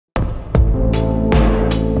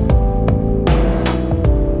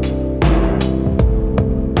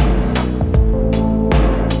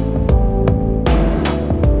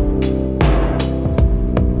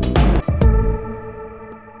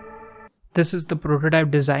This is the prototype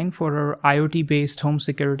design for our IoT-based home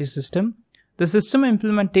security system. The system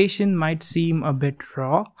implementation might seem a bit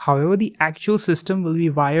raw, however the actual system will be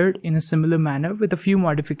wired in a similar manner with a few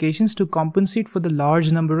modifications to compensate for the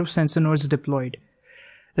large number of sensor nodes deployed.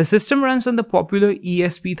 The system runs on the popular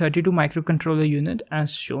ESP32 microcontroller unit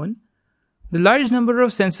as shown. The large number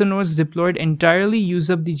of sensor nodes deployed entirely use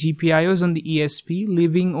up the GPIOs on the ESP,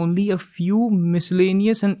 leaving only a few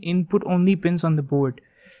miscellaneous and input-only pins on the board.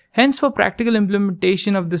 Hence, for practical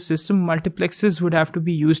implementation of the system, multiplexers would have to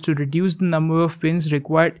be used to reduce the number of pins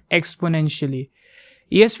required exponentially.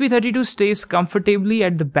 ESP32 stays comfortably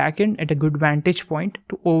at the backend at a good vantage point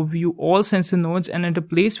to overview all sensor nodes and at a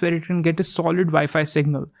place where it can get a solid Wi-Fi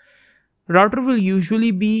signal. Router will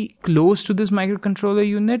usually be close to this microcontroller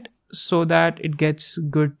unit so that it gets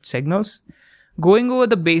good signals. Going over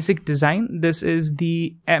the basic design, this is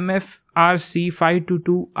the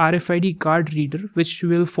MFRC522 RFID card reader, which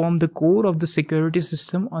will form the core of the security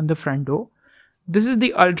system on the front door. This is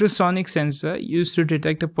the ultrasonic sensor used to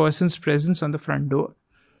detect a person's presence on the front door.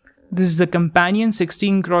 This is the companion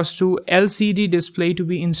 16x2 LCD display to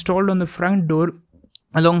be installed on the front door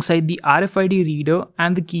alongside the RFID reader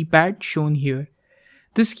and the keypad shown here.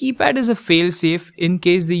 This keypad is a failsafe in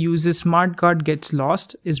case the user's smart card gets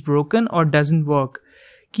lost, is broken or doesn't work.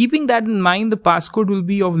 Keeping that in mind, the passcode will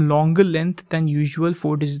be of longer length than usual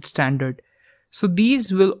 4-digit standard. So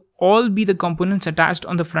these will all be the components attached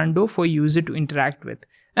on the front door for user to interact with.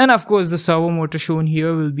 And of course the servo motor shown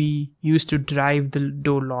here will be used to drive the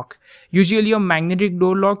door lock. Usually a magnetic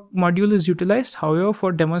door lock module is utilized, however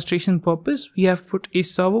for demonstration purpose we have put a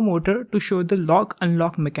servo motor to show the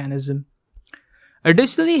lock-unlock mechanism.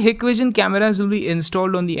 Additionally, HikVision cameras will be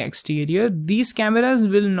installed on the exterior. These cameras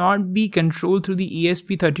will not be controlled through the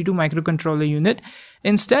ESP32 microcontroller unit.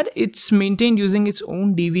 Instead, it's maintained using its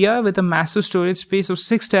own DVR with a massive storage space of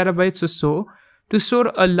 6 TB or so to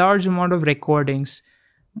store a large amount of recordings.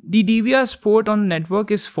 The DVR's port on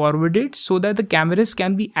network is forwarded so that the cameras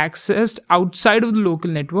can be accessed outside of the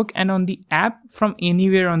local network and on the app from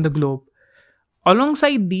anywhere on the globe.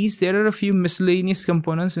 Alongside these, there are a few miscellaneous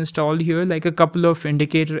components installed here, like a couple of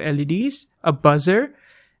indicator LEDs, a buzzer,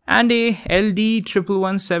 and a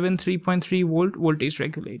LD1117 3.3 volt voltage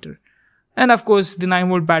regulator. And of course, the 9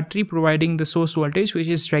 volt battery providing the source voltage, which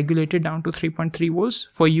is regulated down to 3.3 volts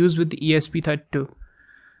for use with the ESP32.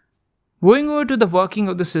 Going over to the working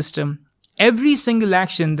of the system, every single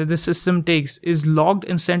action that the system takes is logged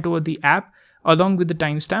and sent over the app along with the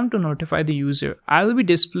timestamp to notify the user. I will be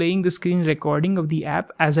displaying the screen recording of the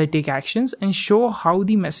app as I take actions and show how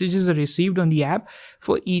the messages are received on the app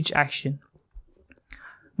for each action.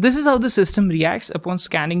 This is how the system reacts upon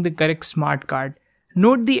scanning the correct smart card.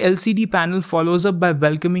 Note the LCD panel follows up by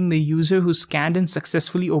welcoming the user who scanned and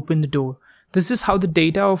successfully opened the door. This is how the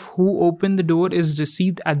data of who opened the door is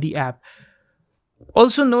received at the app.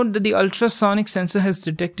 Also note that the ultrasonic sensor has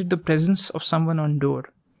detected the presence of someone on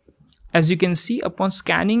door. As you can see, upon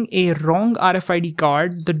scanning a wrong RFID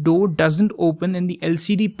card, the door doesn't open and the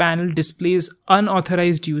LCD panel displays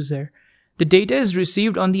unauthorized user. The data is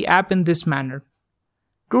received on the app in this manner.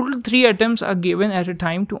 Total 3 attempts are given at a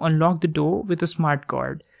time to unlock the door with a smart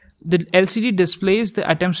card. The LCD displays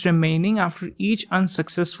the attempts remaining after each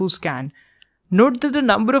unsuccessful scan. Note that the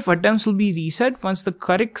number of attempts will be reset once the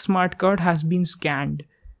correct smart card has been scanned.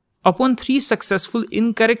 Upon 3 successful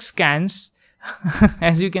incorrect scans,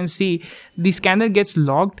 as you can see, the scanner gets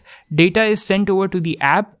logged, data is sent over to the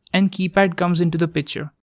app, and keypad comes into the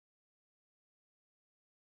picture.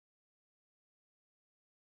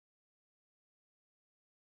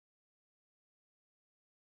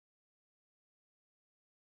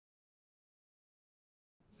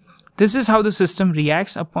 This is how the system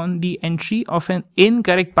reacts upon the entry of an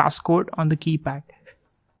incorrect passcode on the keypad.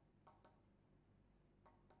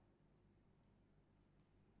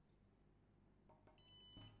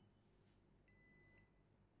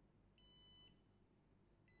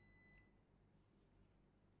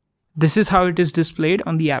 This is how it is displayed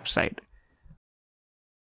on the app side.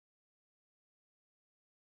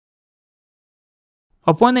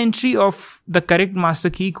 Upon entry of the correct master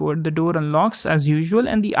key code, the door unlocks as usual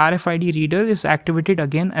and the RFID reader is activated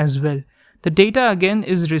again as well. The data again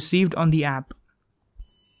is received on the app.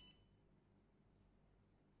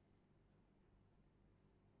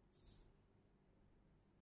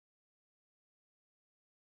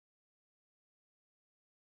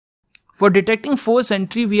 For detecting force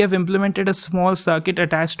entry, we have implemented a small circuit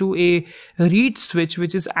attached to a reed switch,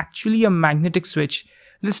 which is actually a magnetic switch.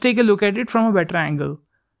 Let's take a look at it from a better angle.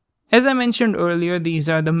 As I mentioned earlier, these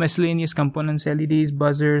are the miscellaneous components: LEDs,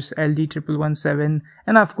 buzzers, LD1117,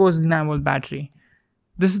 and of course the 9 volt battery.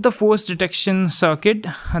 This is the force detection circuit,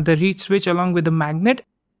 the reed switch along with the magnet,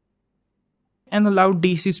 and a loud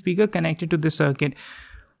DC speaker connected to the circuit.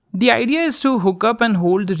 The idea is to hook up and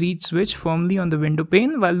hold the reed switch firmly on the window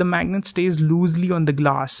pane while the magnet stays loosely on the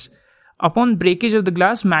glass. Upon breakage of the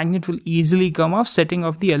glass, magnet will easily come off, setting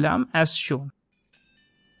off the alarm as shown.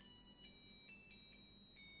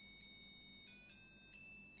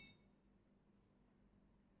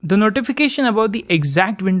 The notification about the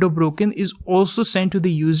exact window broken is also sent to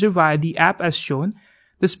the user via the app as shown.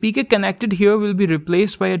 The speaker connected here will be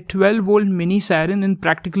replaced by a 12-volt mini siren in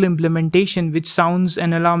practical implementation, which sounds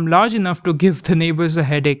an alarm large enough to give the neighbors a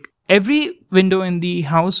headache. Every window in the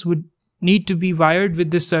house would need to be wired with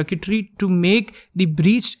this circuitry to make the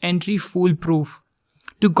breached entry foolproof.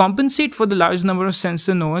 To compensate for the large number of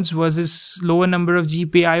sensor nodes versus lower number of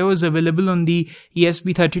GPIOs available on the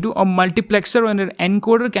ESP32, a multiplexer or an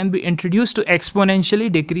encoder can be introduced to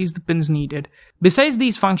exponentially decrease the pins needed. Besides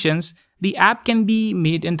these functions, the app can be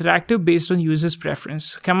made interactive based on user's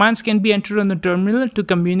preference. Commands can be entered on the terminal to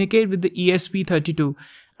communicate with the ESP32.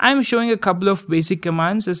 I am showing a couple of basic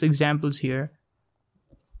commands as examples here.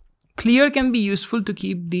 Clear can be useful to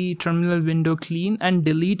keep the terminal window clean and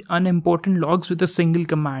delete unimportant logs with a single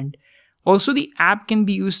command. Also, the app can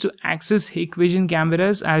be used to access HikVision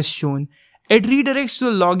cameras as shown. It redirects to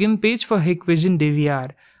the login page for HikVision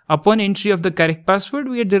DVR. Upon entry of the correct password,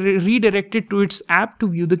 we are redirected to its app to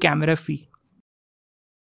view the camera feed.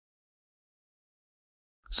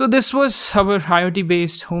 So this was our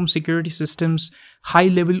IoT-based home security systems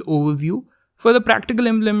high-level overview. For the practical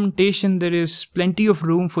implementation, there is plenty of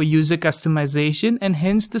room for user customization and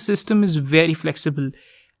hence the system is very flexible.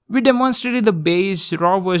 We demonstrated the base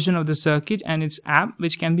raw version of the circuit and its app,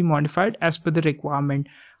 which can be modified as per the requirement.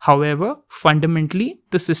 However, fundamentally,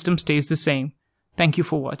 the system stays the same. Thank you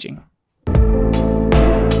for watching.